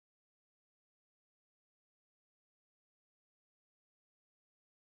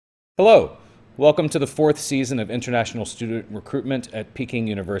Hello, welcome to the fourth season of International Student Recruitment at Peking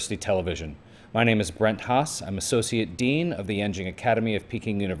University Television. My name is Brent Haas. I'm Associate Dean of the Yenching Academy of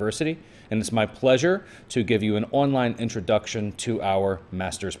Peking University, and it's my pleasure to give you an online introduction to our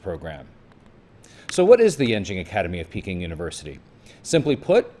master's program. So what is the Yenching Academy of Peking University? Simply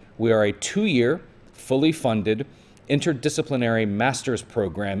put, we are a two-year, fully funded, interdisciplinary master's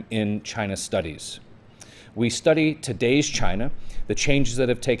program in China Studies. We study today's China, the changes that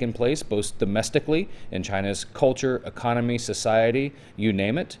have taken place both domestically in China's culture, economy, society, you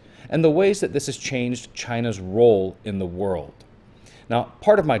name it, and the ways that this has changed China's role in the world. Now,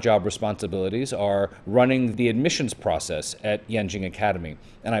 part of my job responsibilities are running the admissions process at Yenching Academy,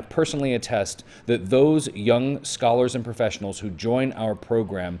 and I personally attest that those young scholars and professionals who join our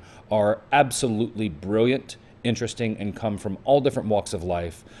program are absolutely brilliant, interesting, and come from all different walks of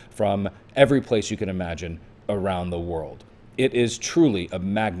life, from every place you can imagine around the world. It is truly a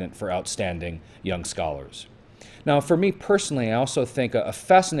magnet for outstanding young scholars. Now, for me personally, I also think a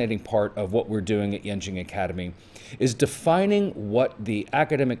fascinating part of what we're doing at Yenching Academy is defining what the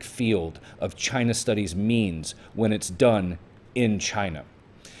academic field of China Studies means when it's done in China.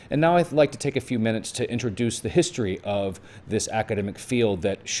 And now I'd like to take a few minutes to introduce the history of this academic field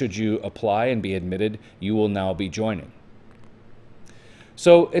that, should you apply and be admitted, you will now be joining.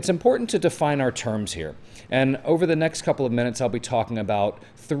 So it's important to define our terms here. And over the next couple of minutes, I'll be talking about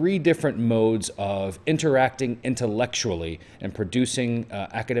three different modes of interacting intellectually and producing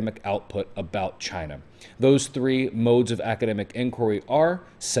academic output about China. Those three modes of academic inquiry are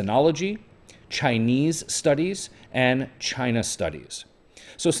sinology, Chinese studies, and China studies.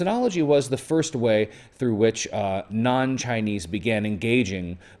 So sinology was the first way through which non-Chinese began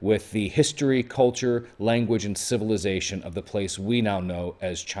engaging with the history, culture, language, and civilization of the place we now know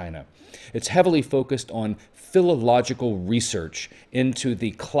as China. It's heavily focused on philological research into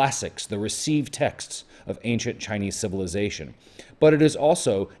the classics, the received texts of ancient Chinese civilization. But it is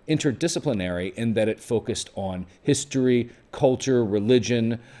also interdisciplinary in that it focused on history, culture,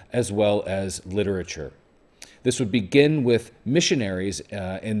 religion, as well as literature. This would begin with missionaries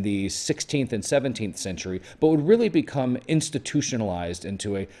in the 16th and 17th century, but would really become institutionalized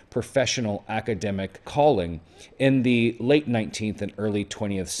into a professional academic calling in the late 19th and early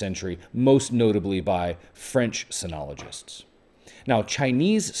 20th century, most notably by French sinologists. Now,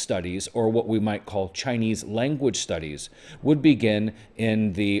 Chinese studies, or what we might call Chinese language studies, would begin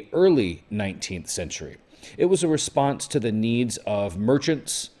in the early 19th century. It was a response to the needs of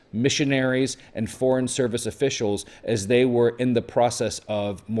merchants, missionaries, and foreign service officials as they were in the process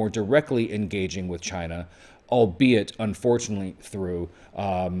of more directly engaging with China, albeit, unfortunately, through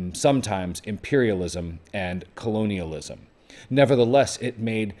sometimes imperialism and colonialism. Nevertheless, it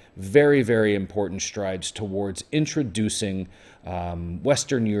made very, very important strides towards introducing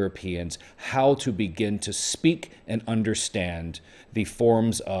Western Europeans how to begin to speak and understand the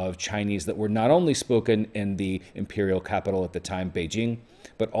forms of Chinese that were not only spoken in the imperial capital at the time, Beijing,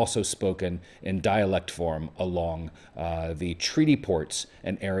 but also spoken in dialect form along the treaty ports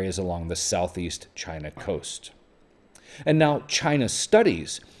and areas along the southeast China coast. And now China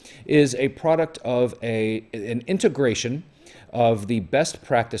Studies is a product of an integration of the best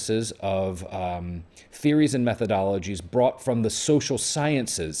practices of theories and methodologies brought from the social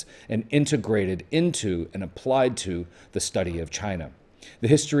sciences and integrated into and applied to the study of China. The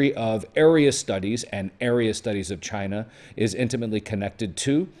history of area studies and area studies of China is intimately connected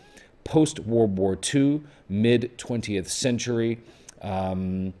to post-World War II, mid-20th century,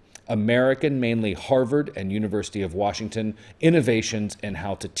 American, mainly Harvard and University of Washington, innovations in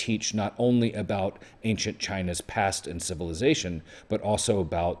how to teach not only about ancient China's past and civilization, but also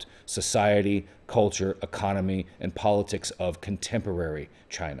about society, culture, economy, and politics of contemporary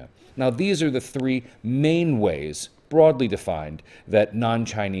China. Now, these are the three main ways, broadly defined, that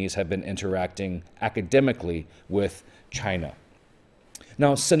non-Chinese have been interacting academically with China.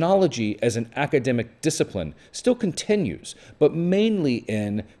 Now, sinology as an academic discipline still continues, but mainly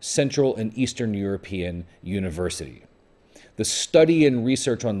in Central and Eastern European university. The study and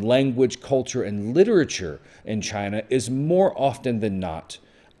research on language, culture, and literature in China is more often than not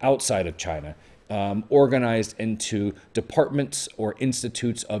outside of China, organized into departments or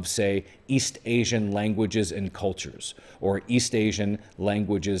institutes of, say, East Asian languages and cultures, or East Asian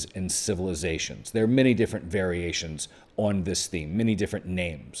languages and civilizations. There are many different variations on this theme, many different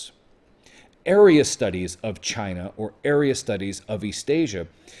names. Area studies of China or area studies of East Asia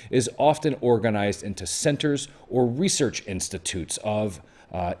is often organized into centers or research institutes of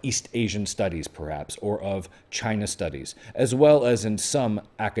East Asian studies, perhaps, or of China studies, as well as in some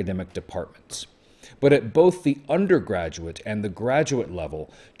academic departments. But at both the undergraduate and the graduate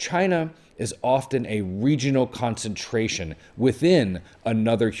level, China is often a regional concentration within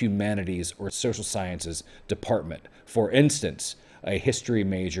another humanities or social sciences department. For instance, a history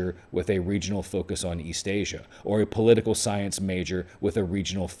major with a regional focus on East Asia, or a political science major with a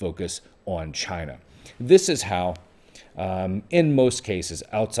regional focus on China. This is how, in most cases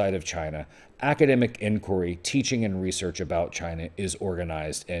outside of China, academic inquiry, teaching, and research about China is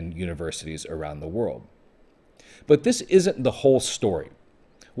organized in universities around the world. But this isn't the whole story.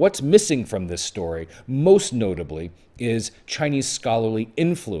 What's missing from this story, most notably, is Chinese scholarly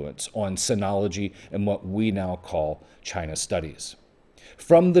influence on sinology and what we now call China studies.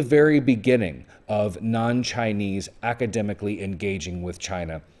 From the very beginning of non-Chinese academically engaging with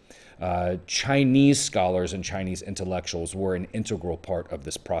China, Chinese scholars and Chinese intellectuals were an integral part of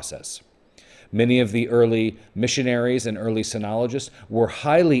this process. Many of the early missionaries and early sinologists were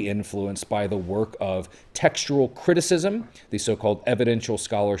highly influenced by the work of textual criticism, the so-called evidential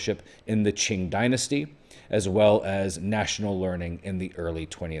scholarship in the Qing dynasty, as well as national learning in the early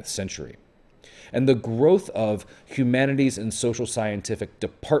 20th century. And the growth of humanities and social scientific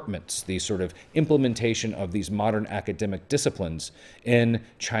departments, the sort of implementation of these modern academic disciplines in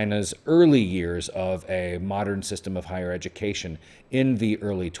China's early years of a modern system of higher education in the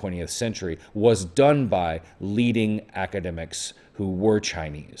early 20th century, was done by leading academics who were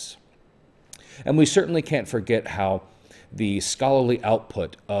Chinese. And we certainly can't forget how the scholarly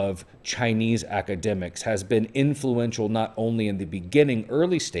output of Chinese academics has been influential not only in the beginning,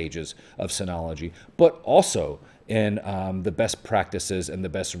 early stages of sinology, but also in the best practices and the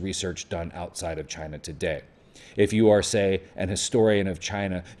best research done outside of China today. If you are, say, an historian of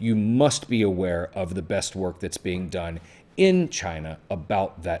China, you must be aware of the best work that's being done in China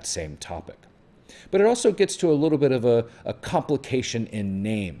about that same topic. But it also gets to a little bit of a complication in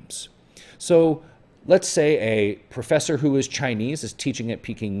names. So let's say a professor who is Chinese is teaching at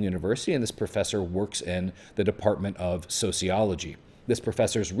Peking University, and this professor works in the Department of Sociology. This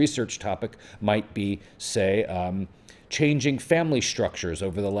professor's research topic might be, say, changing family structures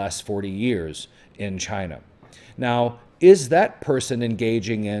over the last 40 years in China. Now, is that person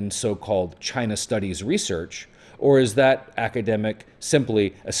engaging in so-called China studies research, or is that academic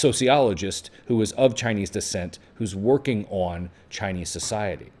simply a sociologist who is of Chinese descent who's working on Chinese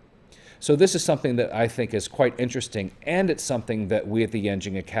society? So this is something that I think is quite interesting, and it's something that we at the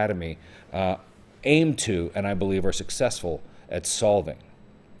Yenching Academy aim to, and I believe are successful at solving.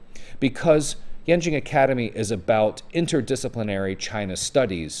 Because Yenching Academy is about interdisciplinary China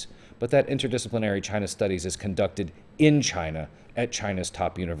studies, but that interdisciplinary China studies is conducted in China at China's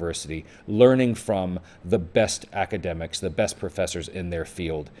top university, learning from the best academics, the best professors in their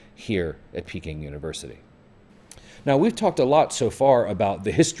field here at Peking University. Now, we've talked a lot so far about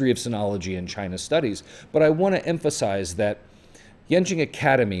the history of sinology and China studies, but I want to emphasize that Yenching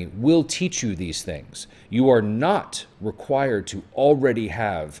Academy will teach you these things. You are not required to already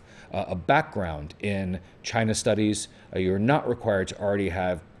have a background in China studies. You're not required to already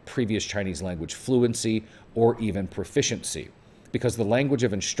have previous Chinese language fluency or even proficiency, because the language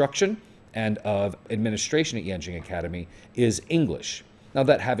of instruction and of administration at Yenching Academy is English. Now,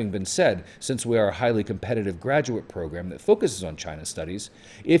 that having been said, since we are a highly competitive graduate program that focuses on China studies,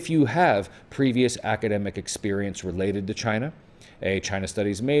 if you have previous academic experience related to China, a China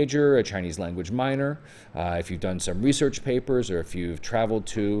studies major, a Chinese language minor, if you've done some research papers, or if you've traveled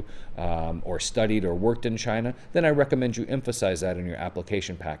to or studied or worked in China, then I recommend you emphasize that in your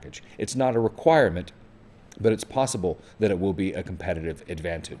application package. It's not a requirement, but it's possible that it will be a competitive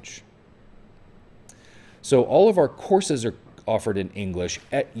advantage. So all of our courses are offered in English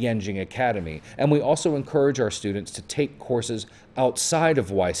at Yenching Academy, and we also encourage our students to take courses outside of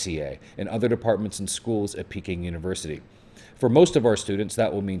YCA in other departments and schools at Peking University. For most of our students,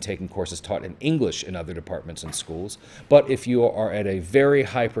 that will mean taking courses taught in English in other departments and schools, but if you are at a very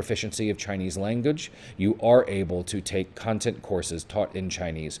high proficiency of Chinese language, you are able to take content courses taught in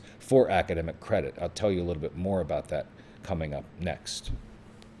Chinese for academic credit. I'll tell you a little bit more about that coming up next.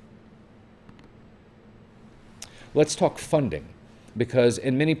 Let's talk funding, because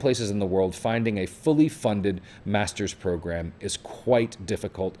in many places in the world, finding a fully funded master's program is quite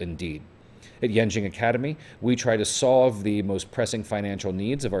difficult indeed. At Yenching Academy, we try to solve the most pressing financial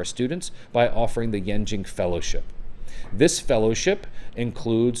needs of our students by offering the Yenching Fellowship. This fellowship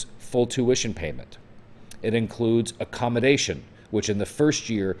includes full tuition payment. It includes accommodation, which in the first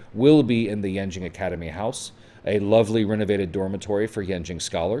year will be in the Yenching Academy house, a lovely renovated dormitory for Yenching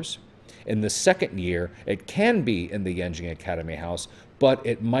scholars. In the second year, it can be in the Yenching Academy house, but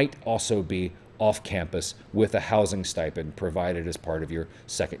it might also be off campus with a housing stipend provided as part of your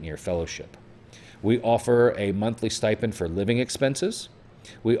second year fellowship. We offer a monthly stipend for living expenses.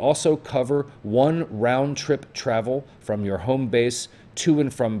 We also cover one round-trip travel from your home base to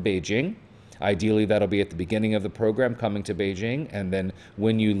and from Beijing. Ideally, that'll be at the beginning of the program, coming to Beijing, and then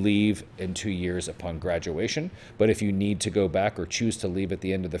when you leave in 2 years upon graduation. But if you need to go back or choose to leave at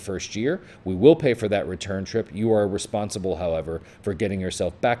the end of the first year, we will pay for that return trip. You are responsible, however, for getting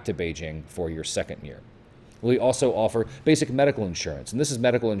yourself back to Beijing for your second year. We also offer basic medical insurance, and this is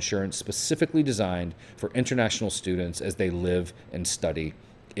medical insurance specifically designed for international students as they live and study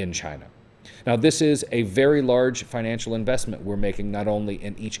in China. Now, this is a very large financial investment we're making not only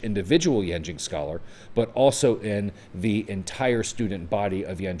in each individual Yenching scholar, but also in the entire student body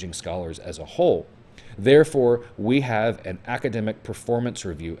of Yenching scholars as a whole. Therefore, we have an academic performance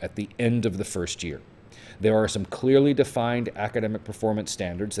review at the end of the first year. There are some clearly defined academic performance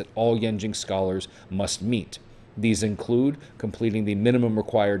standards that all Yenching scholars must meet. These include completing the minimum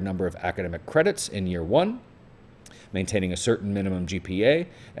required number of academic credits in year 1, maintaining a certain minimum GPA,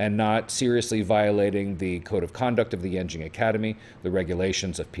 and not seriously violating the code of conduct of the Yenching Academy, the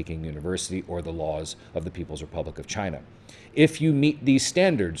regulations of Peking University, or the laws of the People's Republic of China. If you meet these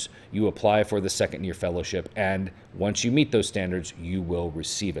standards, you apply for the second-year fellowship, and once you meet those standards, you will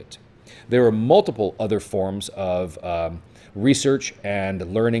receive it. There are multiple other forms of research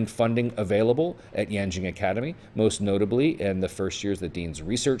and learning funding available at Yenching Academy, most notably in the first year is the Dean's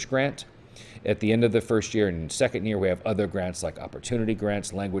Research Grant. At the end of the first year and second year, we have other grants like opportunity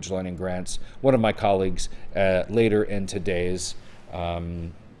grants, language learning grants. One of my colleagues later in today's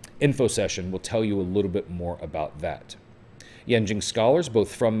info session will tell you a little bit more about that. Yenching scholars,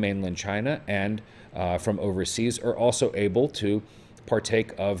 both from mainland China and from overseas, are also able to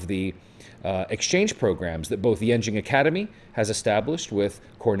partake of the exchange programs that both the Yenching Academy has established with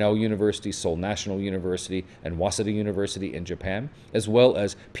Cornell University, Seoul National University, and Waseda University in Japan, as well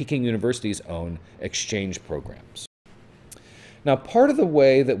as Peking University's own exchange programs. Now, part of the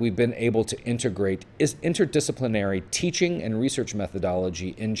way that we've been able to integrate is interdisciplinary teaching and research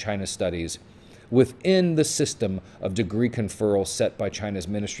methodology in China studies within the system of degree conferral set by China's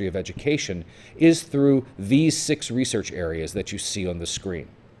Ministry of Education is through these 6 research areas that you see on the screen.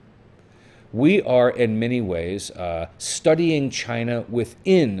 We are, in many ways, studying China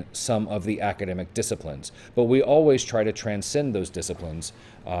within some of the academic disciplines, but we always try to transcend those disciplines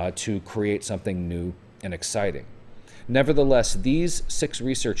to create something new and exciting. Nevertheless, these 6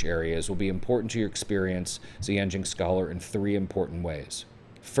 research areas will be important to your experience as a Yenching scholar in 3 important ways.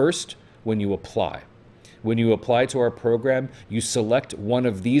 First, when you apply. When you apply to our program, you select one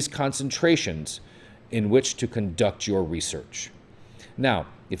of these concentrations in which to conduct your research. Now,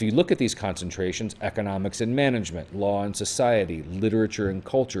 if you look at these concentrations, economics and management, law and society, literature and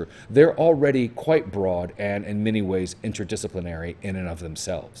culture, they're already quite broad and in many ways interdisciplinary in and of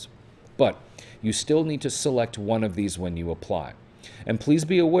themselves. But you still need to select one of these when you apply. And please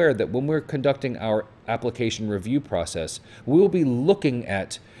be aware that when we're conducting our application review process, we will be looking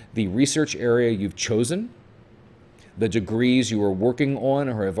at the research area you've chosen, the degrees you are working on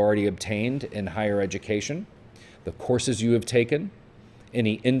or have already obtained in higher education, the courses you have taken,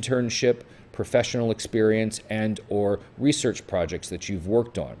 any internship, professional experience, and/or research projects that you've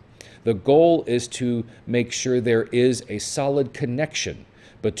worked on. The goal is to make sure there is a solid connection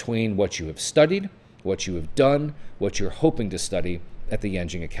between what you have studied, what you have done, what you're hoping to study at the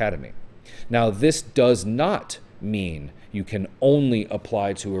Yenching Academy. Now, this does not mean you can only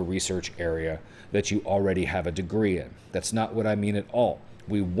apply to a research area that you already have a degree in. That's not what I mean at all.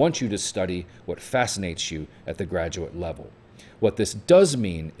 We want you to study what fascinates you at the graduate level. What this does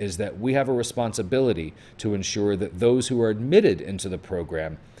mean is that we have a responsibility to ensure that those who are admitted into the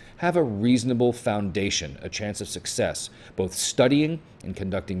program have a reasonable foundation, a chance of success, both studying and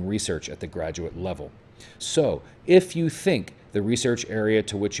conducting research at the graduate level. So, if you think the research area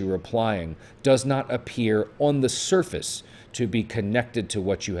to which you're applying does not appear on the surface to be connected to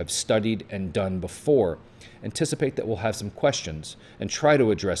what you have studied and done before, anticipate that we'll have some questions and try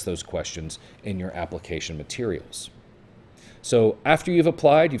to address those questions in your application materials. So after you've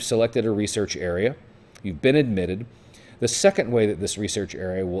applied, you've selected a research area, you've been admitted. The second way that this research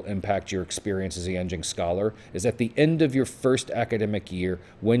area will impact your experience as a Yenching scholar is at the end of your first academic year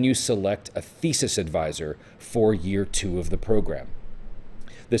when you select a thesis advisor for year 2 of the program.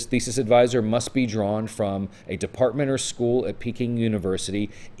 This thesis advisor must be drawn from a department or school at Peking University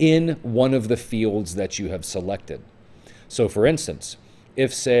in one of the fields that you have selected. So for instance,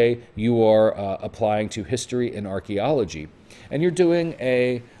 if say you are applying to history and archaeology, and you're doing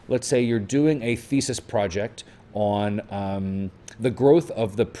let's say you're doing a thesis project on the growth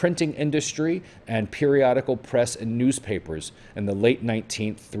of the printing industry and periodical press and newspapers in the late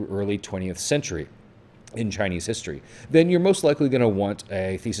 19th through early 20th century in Chinese history, then you're most likely going to want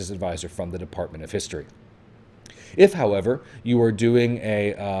a thesis advisor from the Department of History. If, however, you are doing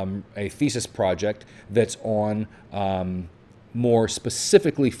a thesis project that's on more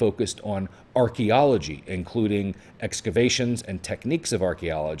specifically focused on archaeology, including excavations and techniques of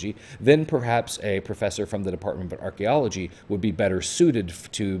archaeology, then perhaps a professor from the Department of Archaeology would be better suited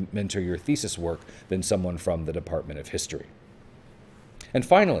to mentor your thesis work than someone from the Department of History. And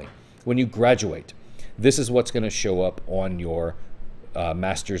finally, when you graduate, this is what's going to show up on your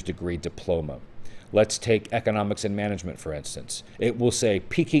master's degree diploma. Let's take economics and management, for instance. It will say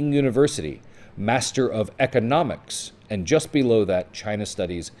Peking University, Master of Economics, and just below that, China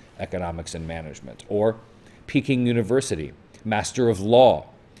Studies, Economics and Management. Or Peking University, Master of Law.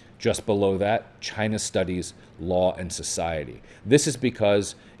 Just below that, China Studies, Law and Society. This is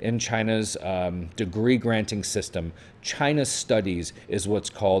because in China's degree granting system, China Studies is what's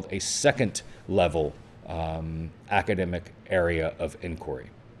called a second level academic area of inquiry,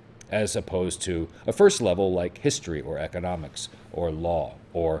 as opposed to a first level like history or economics or law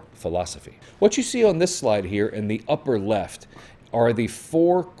or philosophy. What you see on this slide here in the upper left are the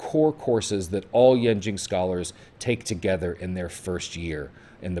 4 core courses that all Yenching scholars take together in their first year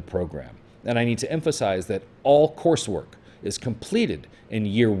in the program. And I need to emphasize that all coursework is completed in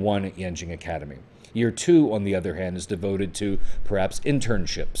year 1 at Yenching Academy. Year 2, on the other hand, is devoted to perhaps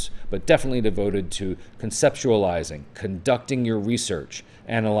internships, but definitely devoted to conceptualizing, conducting your research,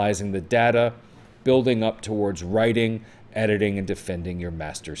 analyzing the data, building up towards writing, editing, and defending your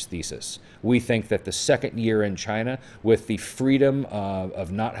master's thesis. We think that the second year in China, with the freedom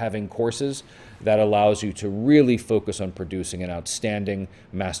of not having courses, that allows you to really focus on producing an outstanding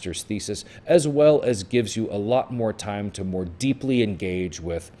master's thesis, as well as gives you a lot more time to more deeply engage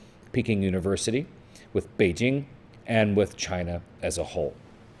with Peking University, with Beijing, and with China as a whole.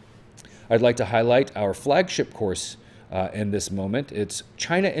 I'd like to highlight our flagship course in this moment. It's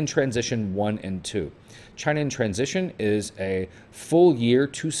China in Transition 1 and 2. China in Transition is a full year,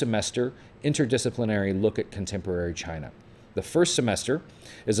 2-semester interdisciplinary look at contemporary China. The first semester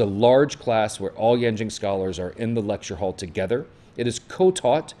is a large class where all Yenching scholars are in the lecture hall together. It is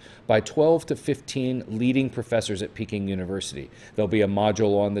co-taught by 12 to 15 leading professors at Peking University. There'll be a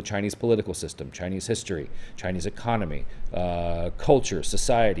module on the Chinese political system, Chinese history, Chinese economy, culture,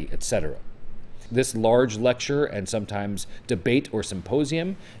 society, etc. This large lecture and sometimes debate or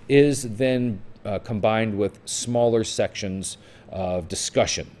symposium is then combined with smaller sections of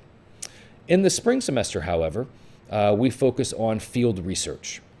discussion. In the spring semester, however, we focus on field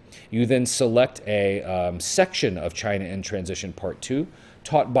research. You then select a section of China in Transition Part 2,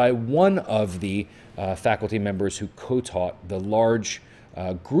 taught by one of the faculty members who co-taught the large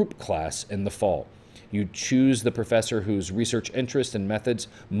group class in the fall. You choose the professor whose research interests and methods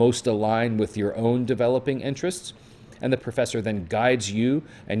most align with your own developing interests, and the professor then guides you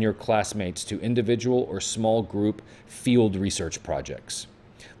and your classmates to individual or small group field research projects.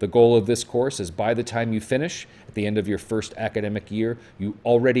 The goal of this course is by the time you finish, at the end of your first academic year, you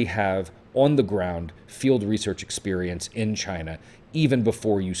already have on-the-ground field research experience in China, even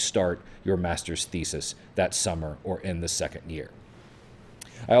before you start your master's thesis that summer or in the second year.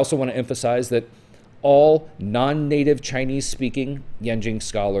 I also want to emphasize that all non-native Chinese-speaking Yenching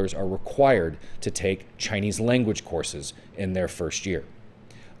scholars are required to take Chinese language courses in their first year,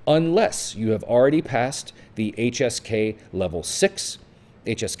 unless you have already passed the HSK Level 6.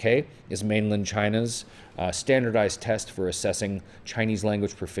 HSK is mainland China's standardized test for assessing Chinese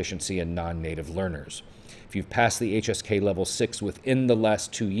language proficiency in non-native learners. If you've passed the HSK Level 6 within the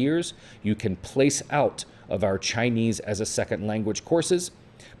last 2 years, you can place out of our Chinese as a second language courses,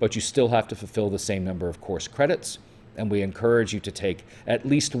 but you still have to fulfill the same number of course credits, and we encourage you to take at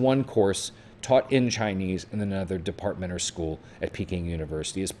least one course taught in Chinese in another department or school at Peking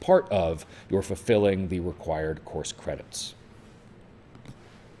University as part of your fulfilling the required course credits.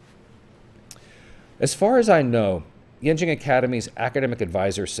 As far as I know, Yenching Academy's academic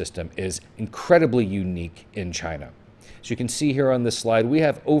advisor system is incredibly unique in China. As you can see here on this slide, we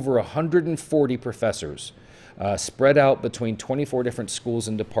have over 140 professors spread out between 24 different schools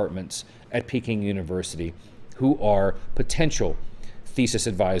and departments at Peking University who are potential thesis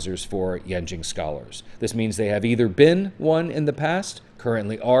advisors for Yenching scholars. This means they have either been one in the past,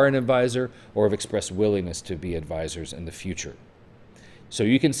 currently are an advisor, or have expressed willingness to be advisors in the future. So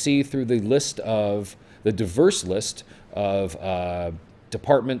you can see through the diverse list of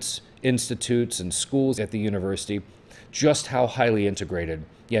departments, institutes, and schools at the university, just how highly integrated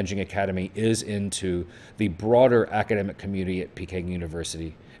Yenching Academy is into the broader academic community at Peking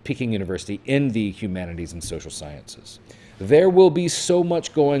University in the humanities and social sciences. There will be so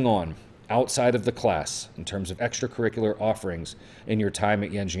much going on outside of the class in terms of extracurricular offerings in your time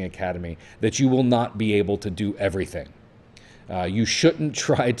at Yenching Academy that you will not be able to do everything. You shouldn't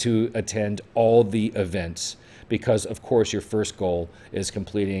try to attend all the events because, of course, your first goal is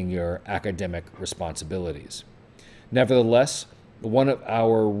completing your academic responsibilities. Nevertheless, one of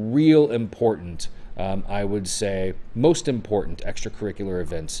our real important, I would say, most important extracurricular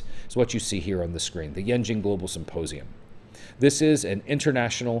events is what you see here on the screen, the Yenching Global Symposium. This is an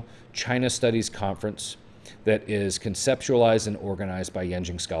international China Studies conference that is conceptualized and organized by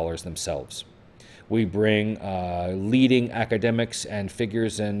Yenching scholars themselves. We bring leading academics and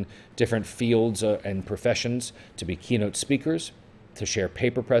figures in different fields and professions to be keynote speakers, to share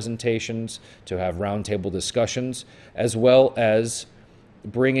paper presentations, to have roundtable discussions, as well as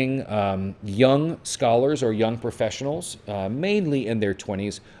bringing young scholars or young professionals, mainly in their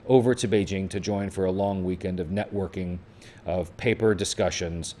 20s, over to Beijing to join for a long weekend of networking, of paper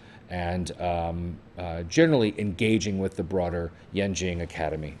discussions, and generally engaging with the broader Yenching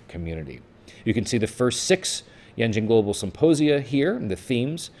Academy community. You can see the first 6 Yenching Global Symposia here, and the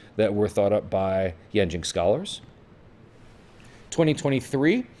themes that were thought up by Yenching scholars.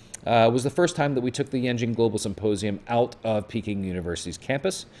 2023 was the first time that we took the Yenching Global Symposium out of Peking University's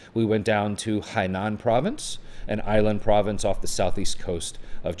campus. We went down to Hainan Province, an island province off the southeast coast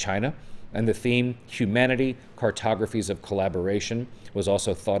of China. And the theme, Humanity, Cartographies of Collaboration, was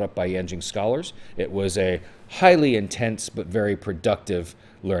also thought up by Yenching scholars. It was a highly intense but very productive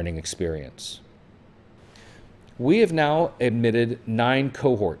learning experience. We have now admitted 9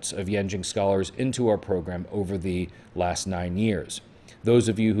 cohorts of Yenching scholars into our program over the last 9 years. Those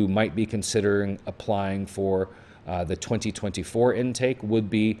of you who might be considering applying for the 2024 intake would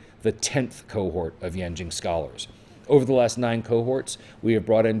be the 10th cohort of Yenching scholars. Over the last 9 cohorts, we have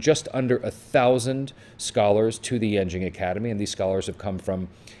brought in just under 1,000 scholars to the Yenching Academy, and these scholars have come from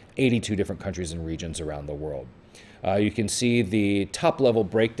 82 different countries and regions around the world. You can see the top-level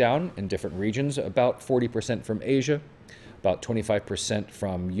breakdown in different regions, about 40% from Asia, about 25%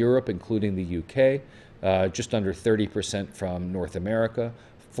 from Europe, including the UK, just under 30% from North America,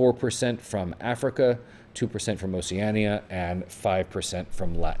 4% from Africa, 2% from Oceania, and 5%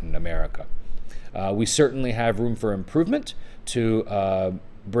 from Latin America. We certainly have room for improvement to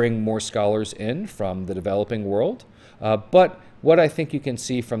bring more scholars in from the developing world, but what I think you can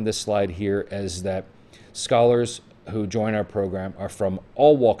see from this slide here is that scholars who join our program are from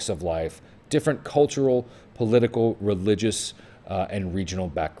all walks of life, different cultural, political, religious, and regional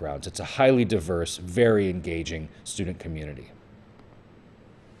backgrounds. It's a highly diverse, very engaging student community.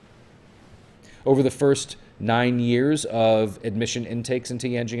 Over the first 9 years of admission intakes into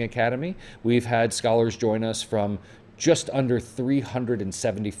Yenching Academy, we've had scholars join us from just under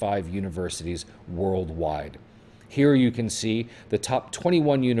 375 universities worldwide. Here you can see the top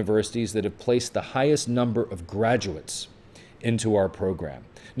 21 universities that have placed the highest number of graduates into our program.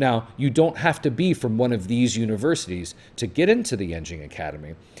 Now, you don't have to be from one of these universities to get into the Yenching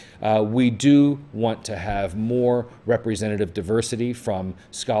Academy. We do want to have more representative diversity from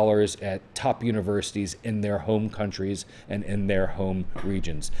scholars at top universities in their home countries and in their home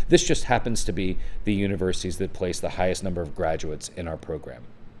regions. This just happens to be the universities that place the highest number of graduates in our program.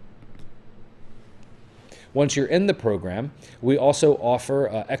 Once you're in the program, we also offer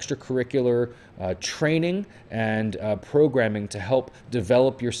extracurricular training and programming to help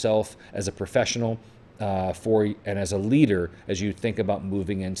develop yourself as a professional and as a leader as you think about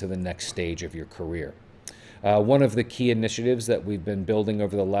moving into the next stage of your career. One of the key initiatives that we've been building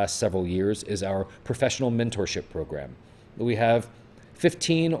over the last several years is our professional mentorship program. We have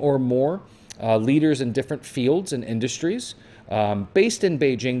 15 or more leaders in different fields and industries based in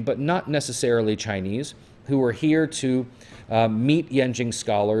Beijing, but not necessarily Chinese, who are here to meet Yenching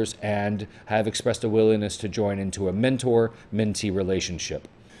scholars and have expressed a willingness to join into a mentor-mentee relationship.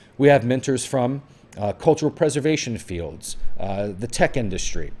 We have mentors from cultural preservation fields, the tech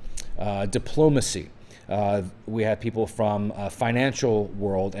industry, diplomacy. We have people from financial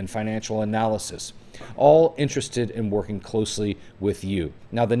world and financial analysis, all interested in working closely with you.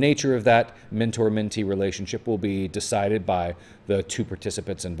 Now, the nature of that mentor-mentee relationship will be decided by the 2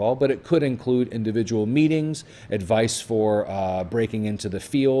 participants involved, but it could include individual meetings, advice for breaking into the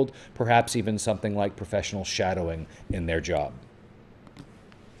field, perhaps even something like professional shadowing in their job.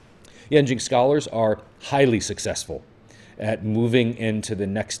 Yenching scholars are highly successful at moving into the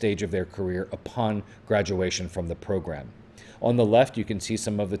next stage of their career upon graduation from the program. On the left, you can see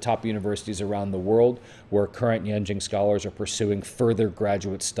some of the top universities around the world where current Yenching scholars are pursuing further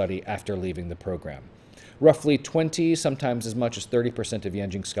graduate study after leaving the program. Roughly 20, sometimes as much as 30% of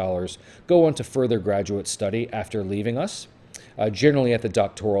Yenching scholars go on to further graduate study after leaving us, generally at the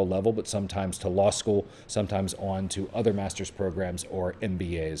doctoral level, but sometimes to law school, sometimes on to other master's programs or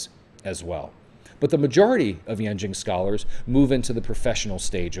MBAs as well. But the majority of Yenching scholars move into the professional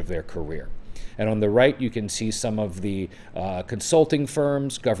stage of their career. And on the right, you can see some of the consulting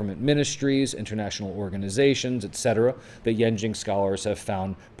firms, government ministries, international organizations, etc., that Yenching scholars have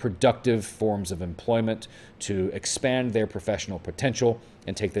found productive forms of employment to expand their professional potential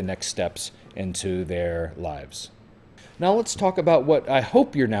and take the next steps into their lives. Now let's talk about what I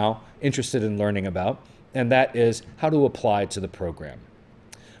hope you're now interested in learning about, and that is how to apply to the program.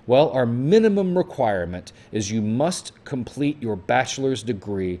 Well, our minimum requirement is you must complete your bachelor's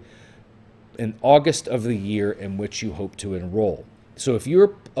degree in August of the year in which you hope to enroll. So if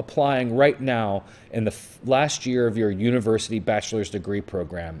you're applying right now in the last year of your university bachelor's degree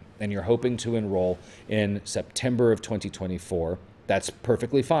program and you're hoping to enroll in September of 2024, that's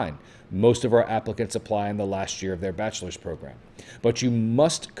perfectly fine. Most of our applicants apply in the last year of their bachelor's program. But you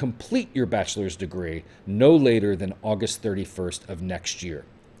must complete your bachelor's degree no later than August 31st of next year.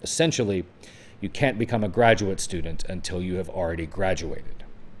 Essentially, you can't become a graduate student until you have already graduated.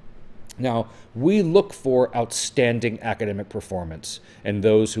 Now, we look for outstanding academic performance in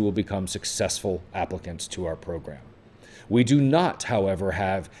those who will become successful applicants to our program. We do not, however,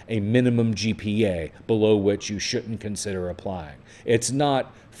 have a minimum GPA below which you shouldn't consider applying. It's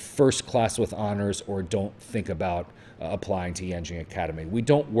not first class with honors or don't think about applying to Yenching Academy. We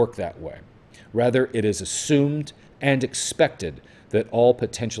don't work that way. Rather, it is assumed and expected that all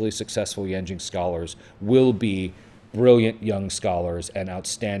potentially successful Yenching scholars will be brilliant young scholars and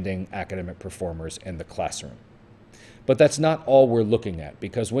outstanding academic performers in the classroom. But that's not all we're looking at,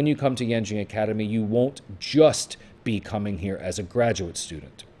 because when you come to Yenching Academy, you won't just be coming here as a graduate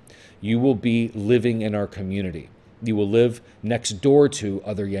student. You will be living in our community. You will live next door to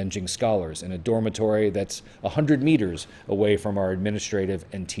other Yenching scholars in a dormitory that's 100 meters away from our administrative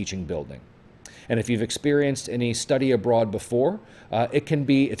and teaching building. And if you've experienced any study abroad before,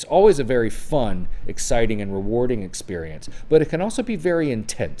 it's always a very fun, exciting, and rewarding experience, but it can also be very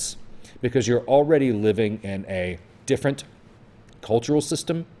intense because you're already living in a different cultural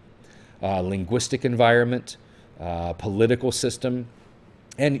system, linguistic environment, political system,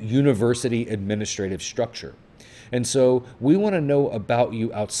 and university administrative structure. And so we want to know about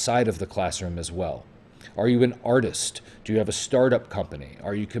you outside of the classroom as well. Are you an artist? Do you have a startup company?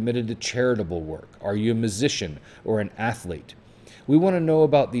 Are you committed to charitable work? Are you a musician or an athlete? We want to know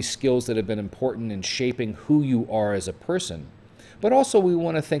about these skills that have been important in shaping who you are as a person, but also we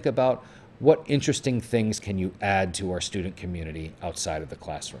want to think about what interesting things can you add to our student community outside of the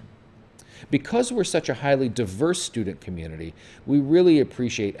classroom. Because we're such a highly diverse student community, we really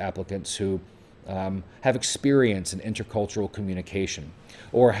appreciate applicants who have experience in intercultural communication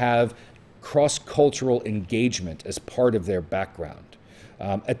or have cross-cultural engagement as part of their background.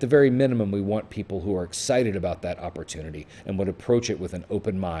 At the very minimum, we want people who are excited about that opportunity and would approach it with an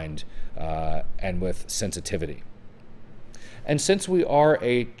open mind and with sensitivity. And since we are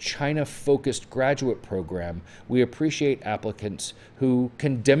a China-focused graduate program, we appreciate applicants who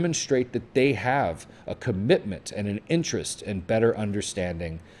can demonstrate that they have a commitment and an interest in better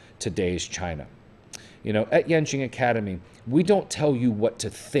understanding today's China. You know, at Yenching Academy, we don't tell you what to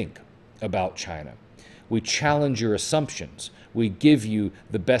think about China. We challenge your assumptions. We give you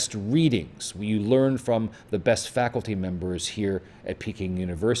the best readings. You learn from the best faculty members here at Peking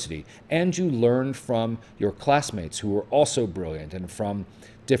University. And you learn from your classmates who are also brilliant and from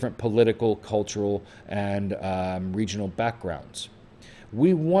different political, cultural, and regional backgrounds.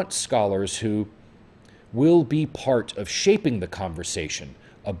 We want scholars who will be part of shaping the conversation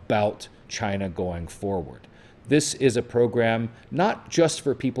about China going forward. This is a program not just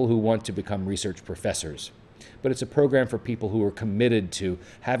for people who want to become research professors, but it's a program for people who are committed to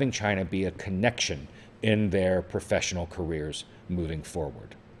having China be a connection in their professional careers moving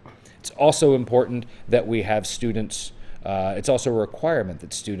forward. It's also important that we have students, it's also a requirement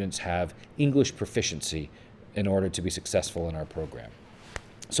that students have English proficiency in order to be successful in our program.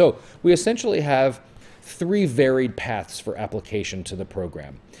 So we essentially have three varied paths for application to the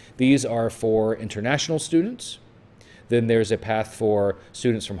program. These are for international students, then there's a path for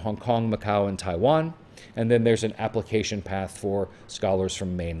students from Hong Kong, Macau, and Taiwan, and then there's an application path for scholars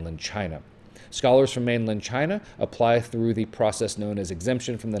from mainland China. Scholars from mainland China apply through the process known as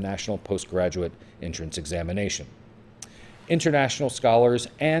exemption from the National Postgraduate Entrance Examination. International scholars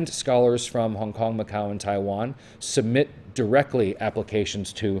and scholars from Hong Kong, Macau, and Taiwan submit directly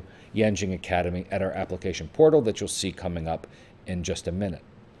applications to Yenching Academy at our application portal that you'll see coming up in just a minute.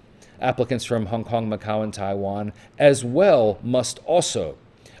 Applicants from Hong Kong, Macau, and Taiwan as well must also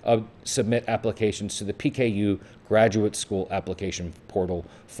submit applications to the PKU Graduate School application portal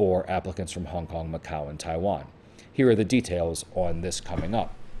for applicants from Hong Kong, Macau, and Taiwan. Here are the details on this coming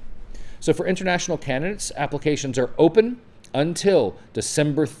up. So for international candidates, applications are open until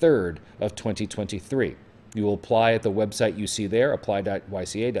December 3rd of 2023. You will apply at the website you see there,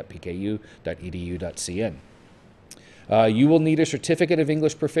 apply.yca.pku.edu.cn. You will need a certificate of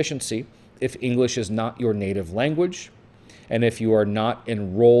English proficiency if English is not your native language, and if you are not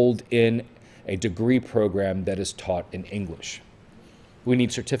enrolled in a degree program that is taught in English. We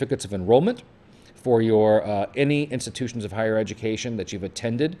need certificates of enrollment for your any institutions of higher education that you've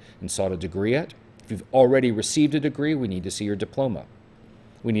attended and sought a degree at. If you've already received a degree, we need to see your diploma.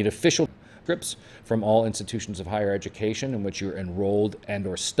 We need official transcripts from all institutions of higher education in which you're enrolled and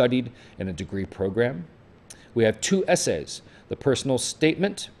or studied in a degree program. We have 2 essays, the personal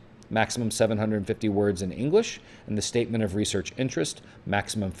statement, maximum 750 words in English, and the statement of research interest,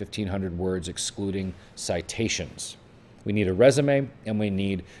 maximum 1,500 words excluding citations. We need a resume, and we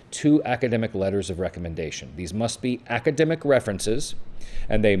need 2 academic letters of recommendation. These must be academic references,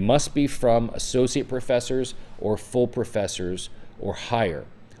 and they must be from associate professors or full professors or higher,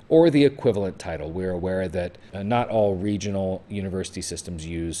 or the equivalent title. We're aware that not all regional university systems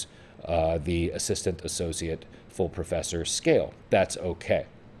use the assistant, associate, full professor scale. That's okay.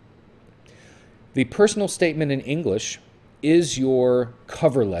 The personal statement in English is your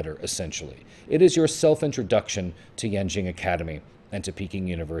cover letter, essentially. It is your self-introduction to Yenching Academy and to Peking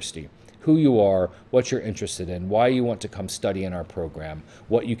University. Who you are, what you're interested in, why you want to come study in our program,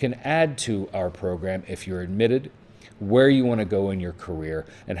 what you can add to our program if you're admitted, where you want to go in your career,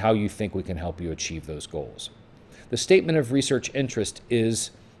 and how you think we can help you achieve those goals. The statement of research interest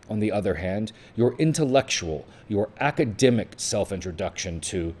is, on the other hand, your intellectual, your academic self-introduction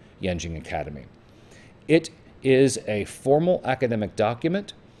to Yenching Academy. It is a formal academic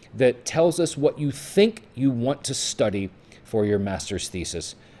document that tells us what you think you want to study for your master's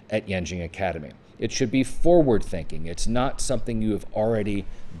thesis at Yenching Academy. It should be forward-thinking. It's not something you have already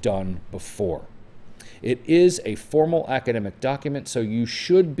done before. It is a formal academic document, so you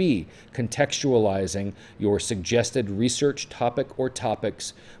should be contextualizing your suggested research topic or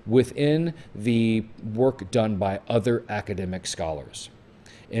topics within the work done by other academic scholars.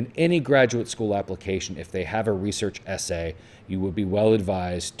 In any graduate school application, if they have a research essay, you would be well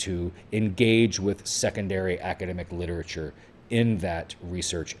advised to engage with secondary academic literature in that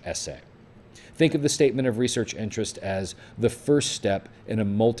research essay. Think of the statement of research interest as the first step in a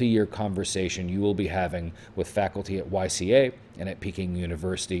multi-year conversation you will be having with faculty at YCA and at Peking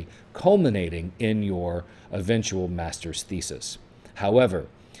University, culminating in your eventual master's thesis. However,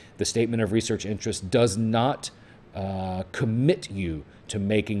 the statement of research interest does not commit you to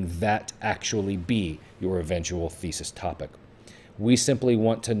making that actually be your eventual thesis topic. We simply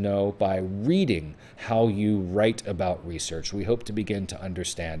want to know by reading how you write about research. We hope to begin to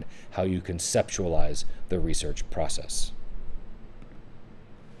understand how you conceptualize the research process.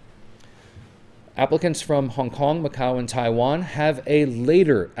 Applicants from Hong Kong, Macau, and Taiwan have a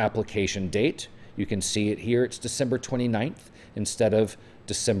later application date. You can see it here. It's December 29th instead of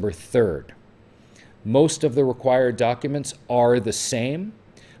December 3rd. Most of the required documents are the same,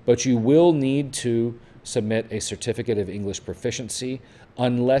 but you will need to submit a certificate of English proficiency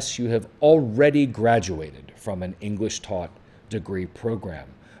unless you have already graduated from an English-taught degree program.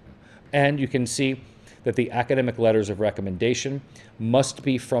 And you can see that the academic letters of recommendation must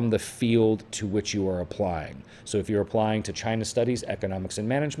be from the field to which you are applying. So if you're applying to China Studies, Economics, and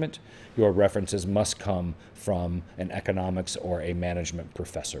Management, your references must come from an economics or a management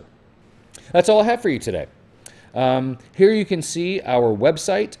professor. That's all I have for you today. Here you can see our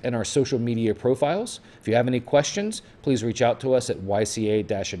website and our social media profiles. If you have any questions, please reach out to us at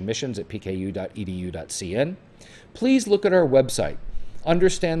yca-admissions@pku.edu.cn. Please look at our website.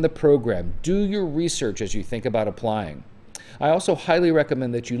 Understand the program. Do your research as you think about applying. I also highly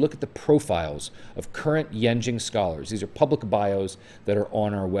recommend that you look at the profiles of current Yenching scholars. These are public bios that are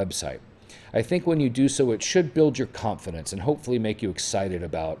on our website. I think when you do so, it should build your confidence and hopefully make you excited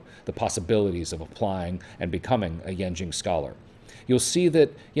about the possibilities of applying and becoming a Yenching scholar. You'll see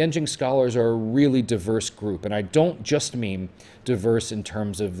that Yenching scholars are a really diverse group, and I don't just mean diverse in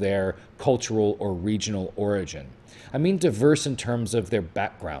terms of their cultural or regional origin. I mean diverse in terms of their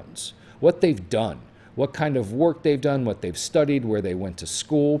backgrounds, what they've done, what kind of work they've done, what they've studied, where they went to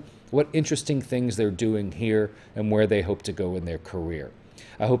school, what interesting things they're doing here, and where they hope to go in their career.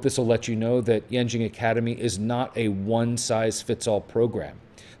 I hope this will let you know that Yenching Academy is not a one-size-fits-all program.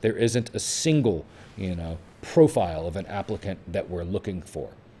 There isn't a single, profile of an applicant that we're looking for.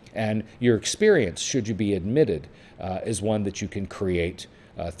 And your experience, should you be admitted, is one that you can create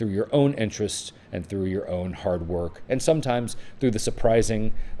through your own interests and through your own hard work, and sometimes through the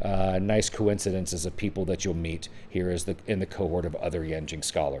surprising, nice coincidences of people that you'll meet here in the cohort of other Yenching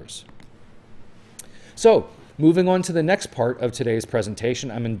scholars. So, moving on to the next part of today's presentation,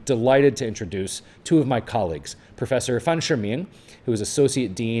 I'm delighted to introduce two of my colleagues, Professor Fan Shiming, who is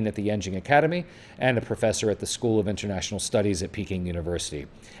Associate Dean at the Yenching Academy and a professor at the School of International Studies at Peking University,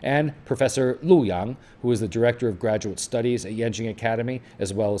 and Professor Lu Yang, who is the Director of Graduate Studies at Yenching Academy,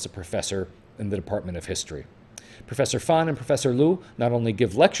 as well as a professor in the Department of History. Professor Fan and Professor Lu not only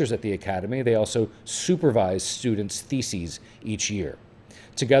give lectures at the Academy, they also supervise students' theses each year.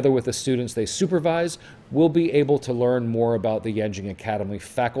 Together with the students they supervise, we'll be able to learn more about the Yenching Academy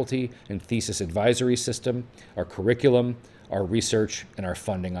faculty and thesis advisory system, our curriculum, our research, and our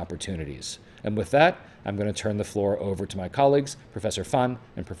funding opportunities. And with that, I'm going to turn the floor over to my colleagues, Professor Fan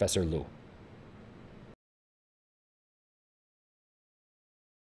and Professor Lu.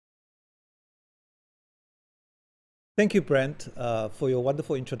 Thank you, Brent, for your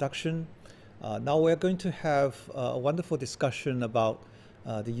wonderful introduction. Now we're going to have a wonderful discussion about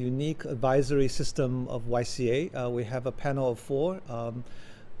the unique advisory system of YCA. We have a panel of four,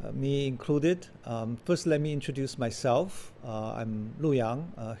 me included. First, let me introduce myself. I'm Lu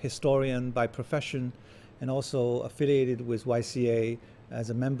Yang, a historian by profession and also affiliated with YCA as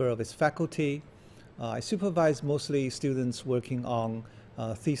a member of its faculty. I supervise mostly students working on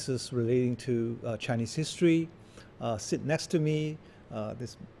thesis relating to Chinese history. Sit next to me,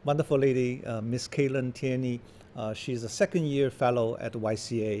 this wonderful lady, Miss Caitlin Tierney. She's a second-year fellow at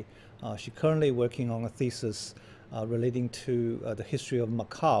YCA. She's currently working on a thesis relating to the history of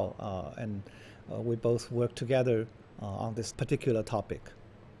Macau, and we both work together on this particular topic.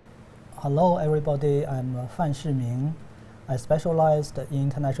 Hello, everybody. I'm Fan Shiming. I specialized in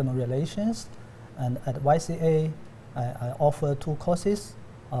international relations, and at YCA, I offer two courses,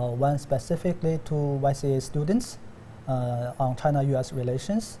 one specifically to YCA students on China-US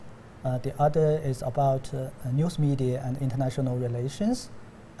relations. The other is about news media and international relations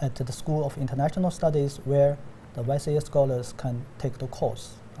at the School of International Studies, where the YCA scholars can take the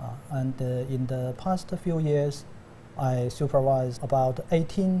course. And in the past few years, I supervised about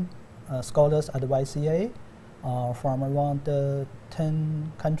 18 scholars at YCA from around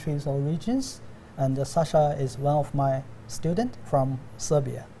 10 countries or regions. And Sasha is one of my students from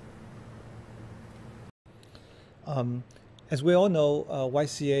Serbia. As we all know,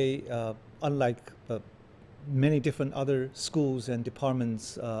 YCA, unlike many different other schools and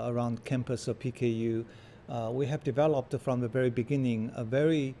departments around campus of PKU, we have developed from the very beginning a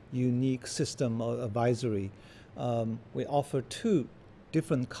very unique system of advisory. We offer two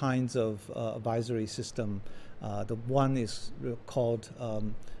different kinds of advisory system. The one is called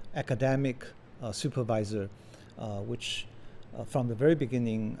academic supervisor, which from the very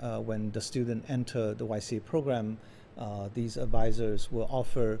beginning, when the student enter the YCA program, these advisors will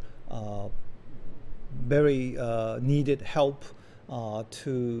offer very needed help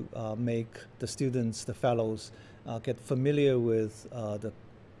to make the students, the fellows, get familiar with the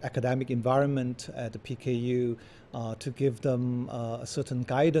academic environment at the PKU, to give them a certain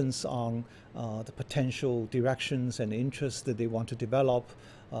guidance on the potential directions and interests that they want to develop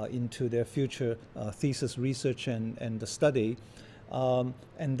into their future thesis research and the study.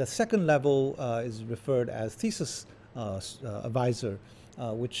 And the second level is referred as thesis advisor,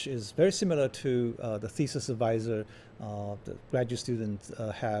 which is very similar to the thesis advisor the graduate students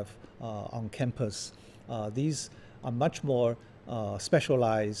have on campus. These are much more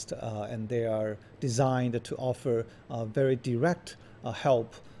specialized, and they are designed to offer very direct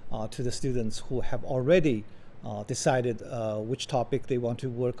help to the students who have already decided which topic they want to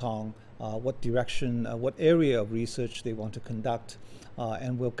work on, what direction, what area of research they want to conduct,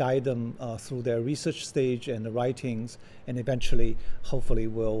 and will guide them through their research stage and the writings, and eventually, hopefully,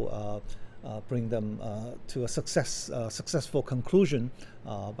 will bring them to a successful conclusion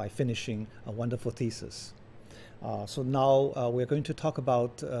by finishing a wonderful thesis. So now we're going to talk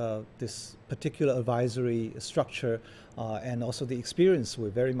about this particular advisory structure and also the experience we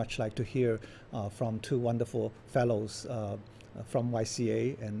very much like to hear from two wonderful fellows from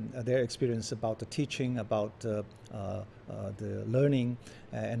YCA and their experience about the teaching, about the learning,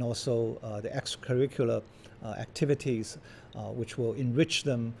 and also the extracurricular activities which will enrich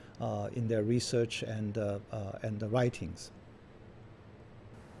them in their research and the writings.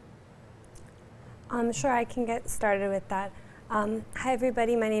 Sure, I can get started with that. Hi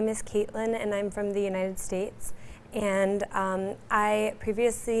everybody, my name is Caitlin and I'm from the United States. And I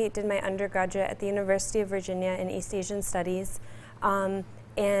previously did my undergraduate at the University of Virginia in East Asian Studies.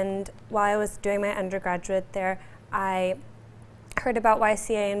 And while I was doing my undergraduate there, I heard about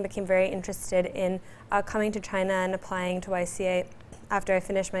YCA and became very interested in coming to China and applying to YCA after I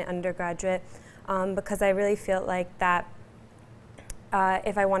finished my undergraduate, because I really felt like that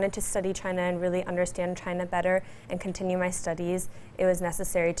if I wanted to study China and really understand China better and continue my studies, it was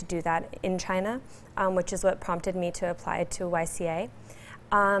necessary to do that in China, which is what prompted me to apply to YCA.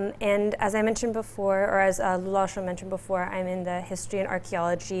 And as I mentioned before, or as Lula also mentioned before, I'm in the history and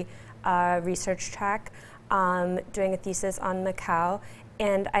archaeology research track, doing a thesis on Macau.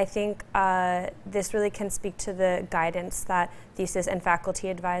 And I think this really can speak to the guidance that thesis and faculty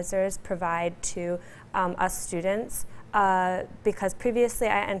advisors provide to us students. Because previously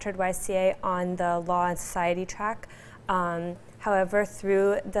I entered YCA on the law and society track. However,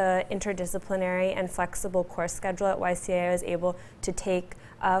 through the interdisciplinary and flexible course schedule at YCA, I was able to take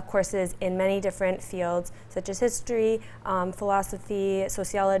courses in many different fields, such as history, philosophy,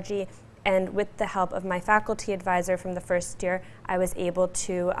 sociology, and with the help of my faculty advisor from the first year, I was able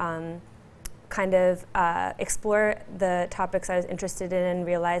to kind of explore the topics I was interested in and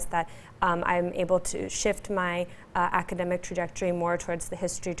realize that I'm able to shift my academic trajectory more towards the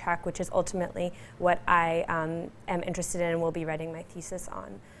history track, which is ultimately what I am interested in and will be writing my thesis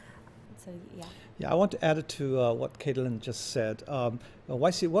on. So, yeah. Yeah, I want to add to what Caitlin just said.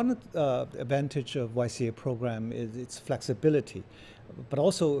 YCA, one advantage of YCA program is its flexibility, but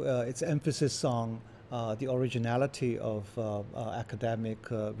also its emphasis on the originality of academic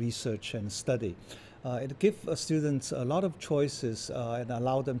research and study. It gives students a lot of choices and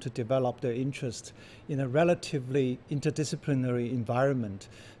allow them to develop their interest in a relatively interdisciplinary environment,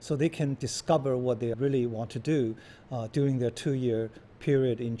 so they can discover what they really want to do during their 2-year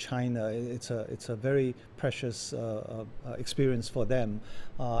period in China. It's a very precious experience for them,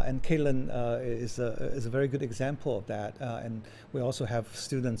 and Caitlin is a very good example of that. And we also have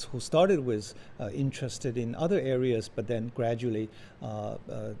students who started with interested in other areas, but then gradually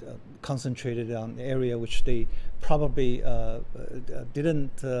concentrated on the area which they probably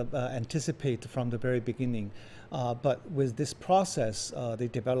didn't anticipate from the very beginning. But with this process, they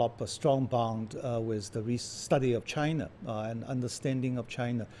develop a strong bond with the study of China and understanding of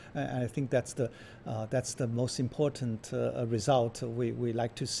China. And I think that's the most important result we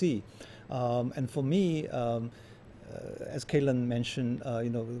like to see. And for me, as Caitlin mentioned,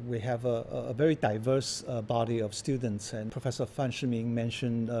 we have a very diverse body of students. And Professor Fan Shiming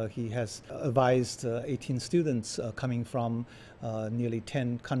mentioned he has advised 18 students coming from nearly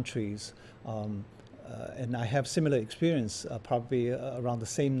 10 countries. And I have similar experience, probably around the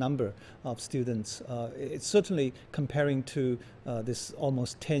same number of students. It's certainly comparing to this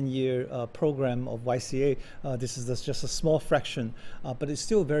almost 10-year program of YCA, this is just a small fraction, but it's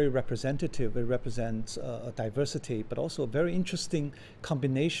still very representative. It represents a diversity, but also a very interesting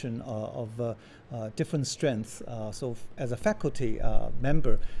combination of different strengths. So as a faculty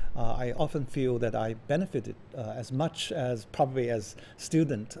member, I often feel that I benefited as much as probably as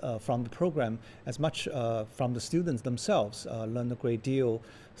student from the program, as much from the students themselves, learned a great deal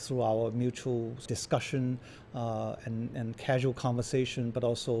through our mutual discussion and casual conversation, but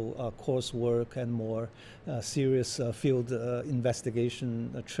also coursework and more serious field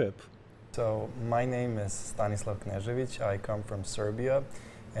investigation trip. So my name is Stanislav Knežević. I come from Serbia,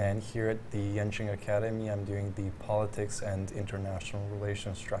 and here at the Yenching Academy I'm doing the Politics and International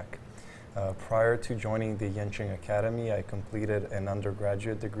Relations track. Prior to joining the Yenching Academy, I completed an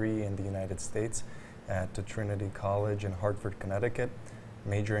undergraduate degree in the United States at the Trinity College in Hartford, Connecticut,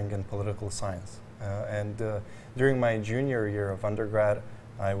 majoring in political science. During my junior year of undergrad,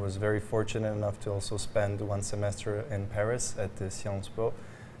 I was very fortunate enough to also spend 1 semester in Paris at the Sciences Po,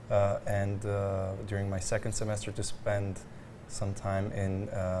 and during my second semester to spend some time in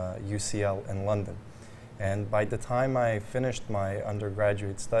UCL in London. And by the time I finished my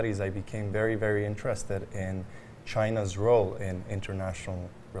undergraduate studies, I became very, very interested in China's role in international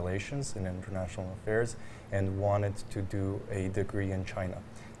relations and international affairs, and wanted to do a degree in China.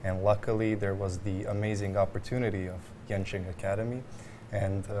 And luckily there was the amazing opportunity of Yenching Academy,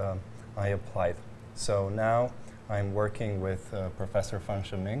 and I applied. So now I'm working with Professor Fan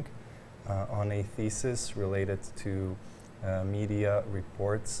Shiming on a thesis related to media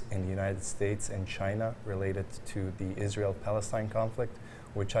reports in the United States and China related to the Israel-Palestine conflict,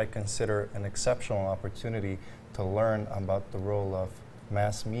 which I consider an exceptional opportunity to learn about the role of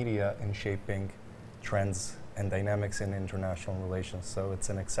mass media in shaping trends and dynamics in international relations. So it's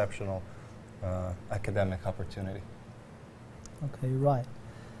an exceptional academic opportunity. Okay, right.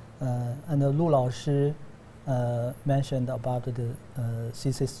 And Lu 老师 mentioned about the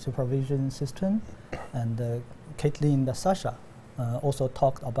thesis supervision system, and Caitlin and Sasha also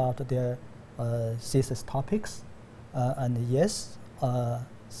talked about their thesis topics. And yes,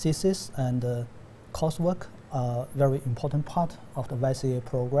 thesis and coursework are very important part of the YCA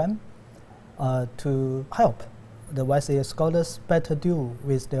program to help the YCA scholars better deal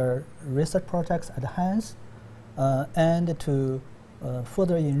with their research projects at hand and to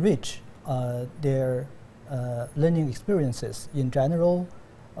further enrich their learning experiences. In general,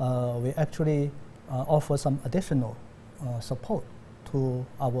 we actually offer some additional support to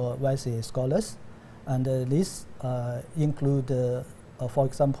our YCA scholars, and these include, for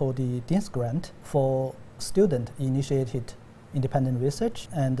example, the Dean's Grant for student-initiated independent research,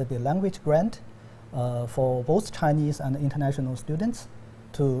 and the language grant for both Chinese and international students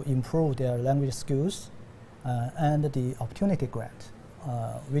to improve their language skills, and the opportunity grant,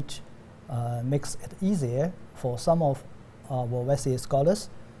 which makes it easier for some of our YCA scholars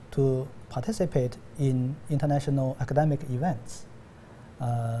to participate in international academic events.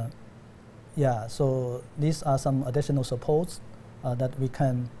 Yeah, so these are some additional supports that we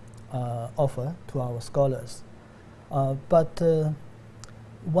can offer to our scholars. But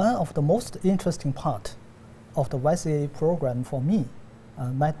one of the most interesting part of the YCA program for me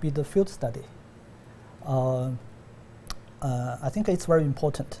might be the field study. I think it's very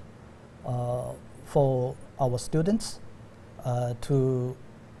important for our students to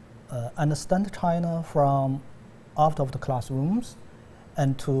understand China from out of the classrooms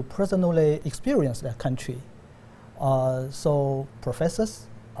and to personally experience their country. So professors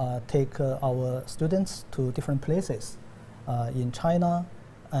take our students to different places in China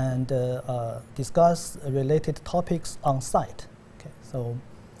and discuss related topics on site. Okay,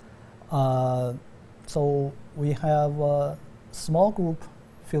 so we have a small group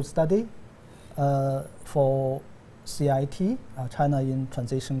field study for CIT, China in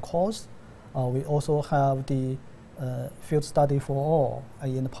Transition course. We also have the field study for all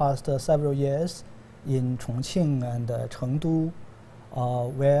in the past several years in Chongqing and Chengdu,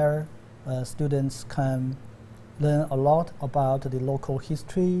 where students can learn a lot about the local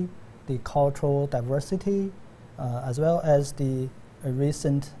history, the cultural diversity, as well as the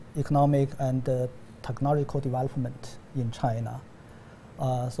recent economic and technological development in China.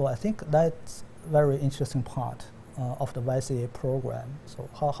 So I think that's a very interesting part of the YCA program. So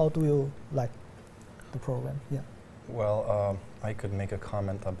how do you like the program? Yeah. Well, I could make a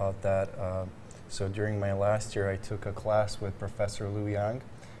comment about that. So during my last year, I took a class with Professor Liu Yang,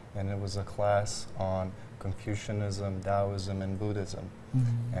 and it was a class on Confucianism, Taoism, and Buddhism.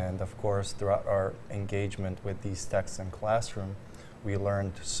 Mm-hmm. And of course, throughout our engagement with these texts in classroom, we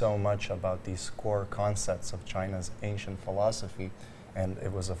learned so much about these core concepts of China's ancient philosophy. And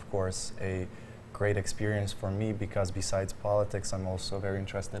it was, of course, a great experience for me because besides politics, I'm also very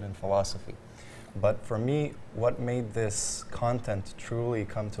interested in philosophy. But for me, what made this content truly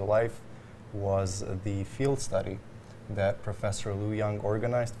come to life was the field study that Professor Liu Yang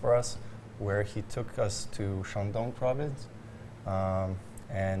organized for us, where he took us to Shandong province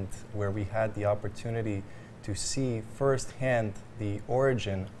and where we had the opportunity to see firsthand the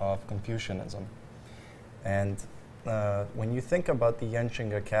origin of Confucianism. And when you think about the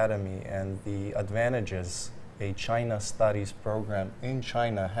Yenching Academy and the advantages a China studies program in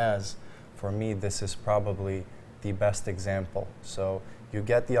China has, for me, this is probably the best example. So you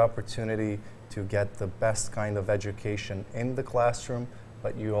get the opportunity to get the best kind of education in the classroom,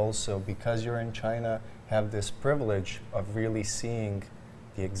 but you also, because you're in China, have this privilege of really seeing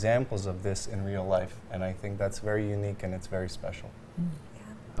the examples of this in real life. And I think that's very unique and it's very special. Yeah.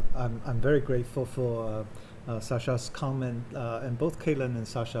 I'm very grateful for Sasha's comment, and both Caitlin and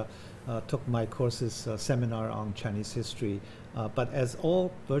Sasha took my course's seminar on Chinese history. But as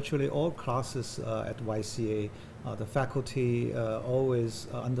virtually all classes at YCA, the faculty always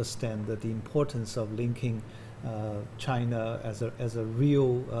understand that the importance of linking China as a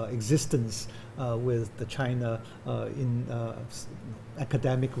real existence with the China in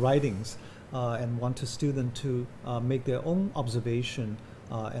academic writings, and want the student to make their own observation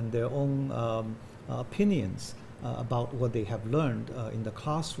and their own opinions about what they have learned in the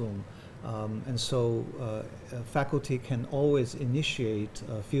classroom. And so faculty can always initiate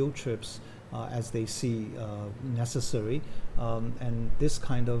field trips as they see necessary. And this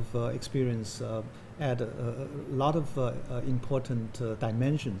kind of experience add a lot of important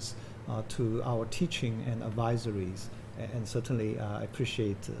dimensions to our teaching and advisories. and certainly I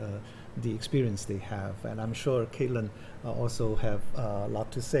appreciate the experience they have. And I'm sure Caitlin also have a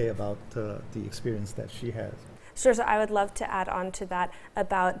lot to say about the experience that she has. Sure, so I would love to add on to that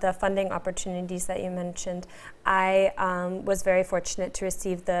about the funding opportunities that you mentioned. I was very fortunate to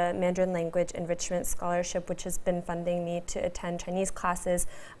receive the Mandarin Language Enrichment Scholarship, which has been funding me to attend Chinese classes,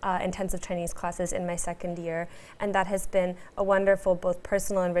 intensive Chinese classes in my second year. And that has been a wonderful both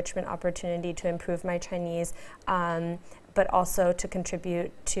personal enrichment opportunity to improve my Chinese, but also to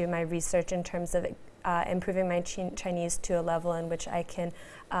contribute to my research in terms of improving my Chinese to a level in which I can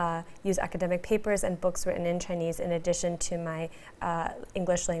use academic papers and books written in Chinese in addition to my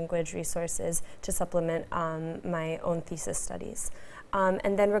English language resources to supplement my own thesis studies.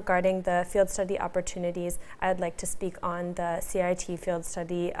 And then regarding the field study opportunities, I'd like to speak on the CIT field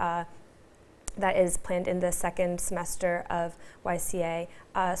study that is planned in the second semester of YCA.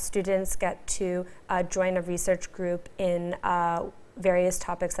 Students get to join a research group in various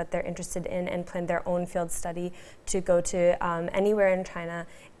topics that they're interested in and plan their own field study to go to anywhere in China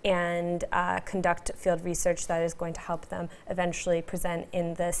and conduct field research that is going to help them eventually present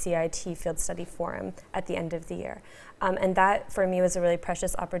in the CIT Field Study Forum at the end of the year. And that, for me, was a really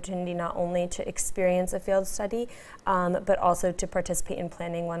precious opportunity not only to experience a field study, but also to participate in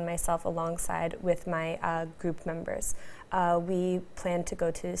planning one myself alongside with my group members. We plan to go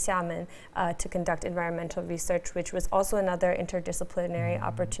to Xiamen to conduct environmental research, which was also another interdisciplinary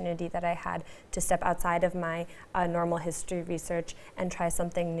opportunity that I had to step outside of my normal history research and try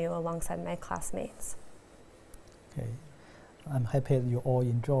something new alongside my classmates. Okay, I'm happy that you all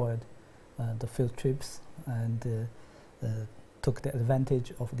enjoyed the field trips and took the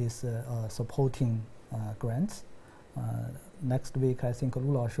advantage of these supporting grants. Next week, I think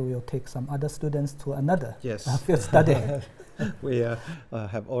Lu Laoshi will take some other students to another field study. We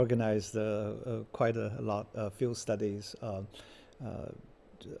have organized quite a lot of field studies.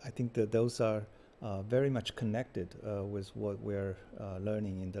 I think that those are very much connected with what we're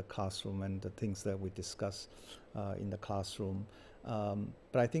learning in the classroom and the things that we discuss in the classroom.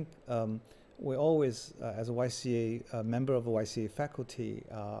 But I think we always, as a YCA, member of a YCA faculty,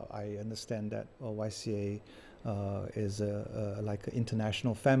 I understand that YCA is like an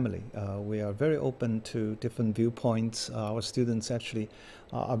international family. We are very open to different viewpoints. Our students actually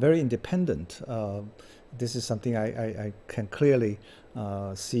are very independent. This is something I can clearly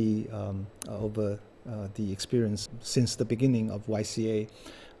see over the experience since the beginning of YCA.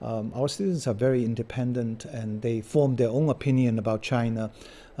 Our students are very independent and they form their own opinion about China,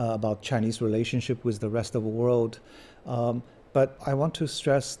 about Chinese relationship with the rest of the world. But I want to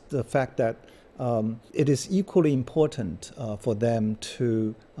stress the fact that it is equally important for them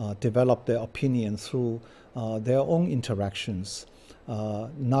to develop their opinion through their own interactions,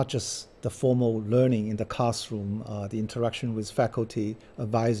 not just the formal learning in the classroom, the interaction with faculty,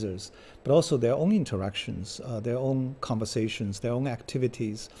 advisors, but also their own interactions, their own conversations, their own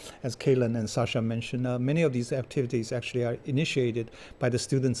activities. As Caitlin and Sasha mentioned, many of these activities actually are initiated by the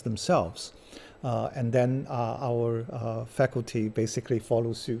students themselves. And then our faculty basically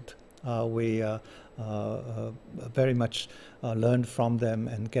follow suit. We very much learn from them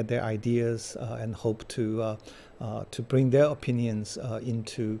and get their ideas and hope to bring their opinions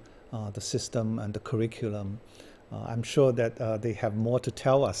into the system and the curriculum. I'm sure that they have more to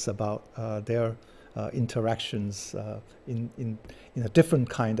tell us about their interactions in a different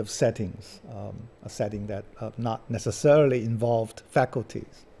kind of settings, a setting that not necessarily involved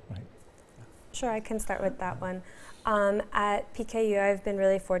faculties. Right? Sure, I can start with that one. At PKU, I've been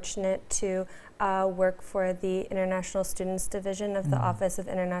really fortunate to work for the International Students Division of the Office of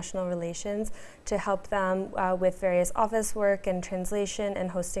International Relations to help them with various office work and translation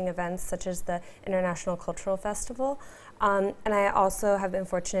and hosting events such as the International Cultural Festival. And I also have been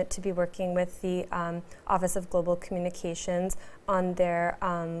fortunate to be working with the Office of Global Communications on their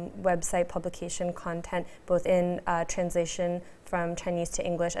website publication content, both in translation from Chinese to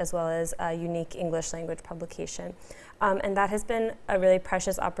English as well as unique English language publication. And that has been a really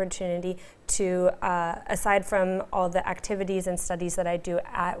precious opportunity to, aside from all the activities and studies that I do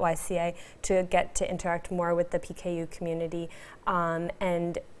at YCA, to get to interact more with the PKU community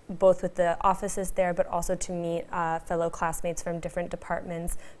and both with the offices there, but also to meet fellow classmates from different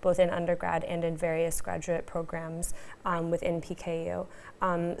departments, both in undergrad and in various graduate programs within PKU.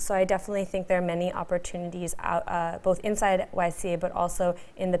 So I definitely think there are many opportunities out, both inside YCA, but also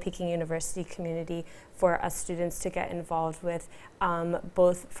in the Peking University community for us students to get involved with,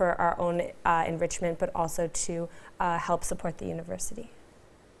 both for our own enrichment, but also to help support the university.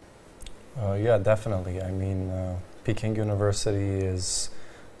 Yeah, definitely. I mean, Peking University is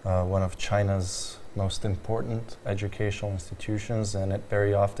one of China's most important educational institutions, and it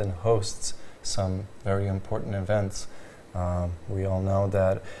very often hosts some very important events. We all know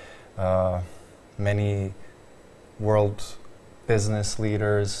that many world business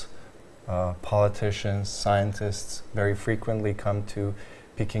leaders, politicians, scientists very frequently come to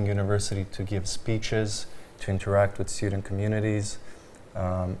Peking University to give speeches, to interact with student communities.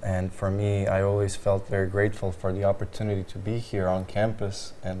 And for me, I always felt very grateful for the opportunity to be here on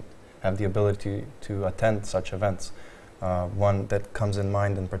campus and have the ability to attend such events. One that comes in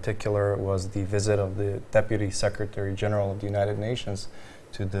mind in particular was the visit of the Deputy Secretary General of the United Nations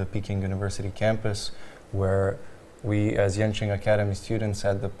to the Peking University campus, where we as Yenching Academy students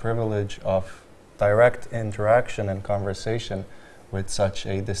had the privilege of direct interaction and conversation with such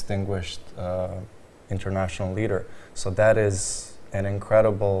a distinguished international leader. So that is an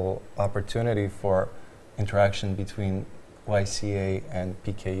incredible opportunity for interaction between YCA and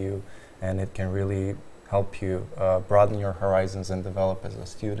PKU, and it can really help you broaden your horizons and develop as a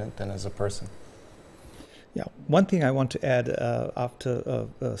student and as a person. Yeah, one thing I want to add after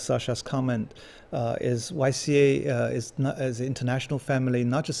Sasha's comment is YCA is an international family,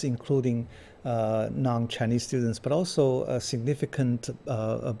 not just including non-Chinese students, but also a significant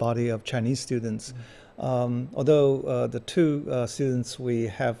body of Chinese students. Although the two students we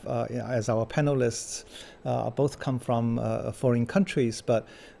have as our panelists both come from foreign countries, but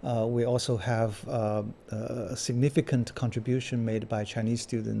we also have a significant contribution made by Chinese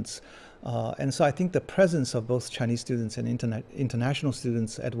students. And so I think the presence of both Chinese students and international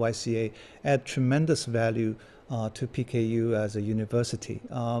students at YCA add tremendous value to PKU as a university.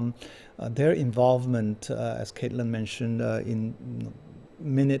 Their involvement, as Caitlin mentioned, in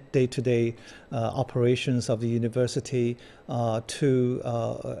day-to-day operations of the university to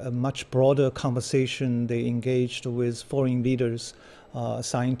a much broader conversation. They engaged with foreign leaders,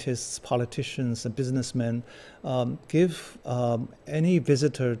 scientists, politicians, and businessmen, give any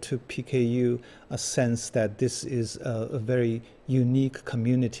visitor to PKU a sense that this is a very unique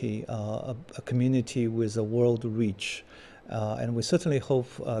community, a community with a world reach. And we certainly hope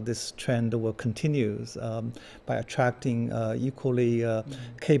this trend will continue by attracting equally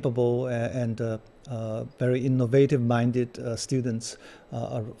capable and very innovative-minded students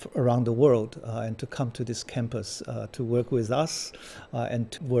around the world, and to come to this campus to work with us and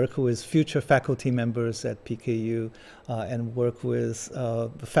to work with future faculty members at PKU and work with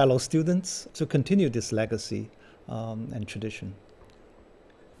fellow students to continue this legacy and tradition.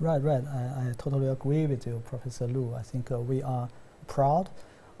 Right. I totally agree with you, Professor Lu. I think we are proud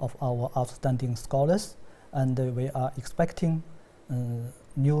of our outstanding scholars, and we are expecting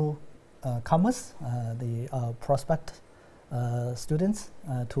new comers, the prospect students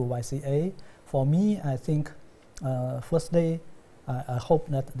to YCA. For me, I think firstly, I hope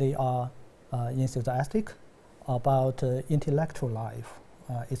that they are enthusiastic about intellectual life,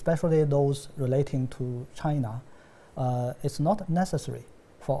 especially those relating to China. It's not necessary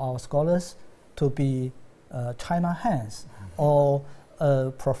for our scholars to be China hands or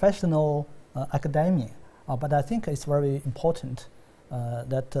professional academia, but I think it's very important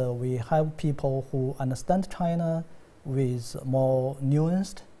that we have people who understand China with more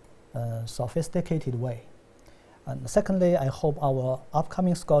nuanced, sophisticated way. And secondly, I hope our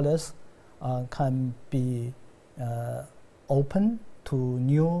upcoming scholars can be open to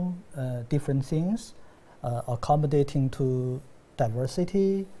new, different things, accommodating to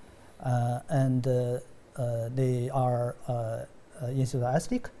diversity, and they are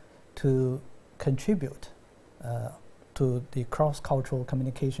enthusiastic to contribute to the cross-cultural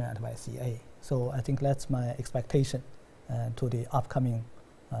communication at YCA. So I think that's my expectation to the upcoming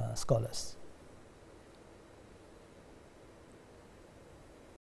scholars.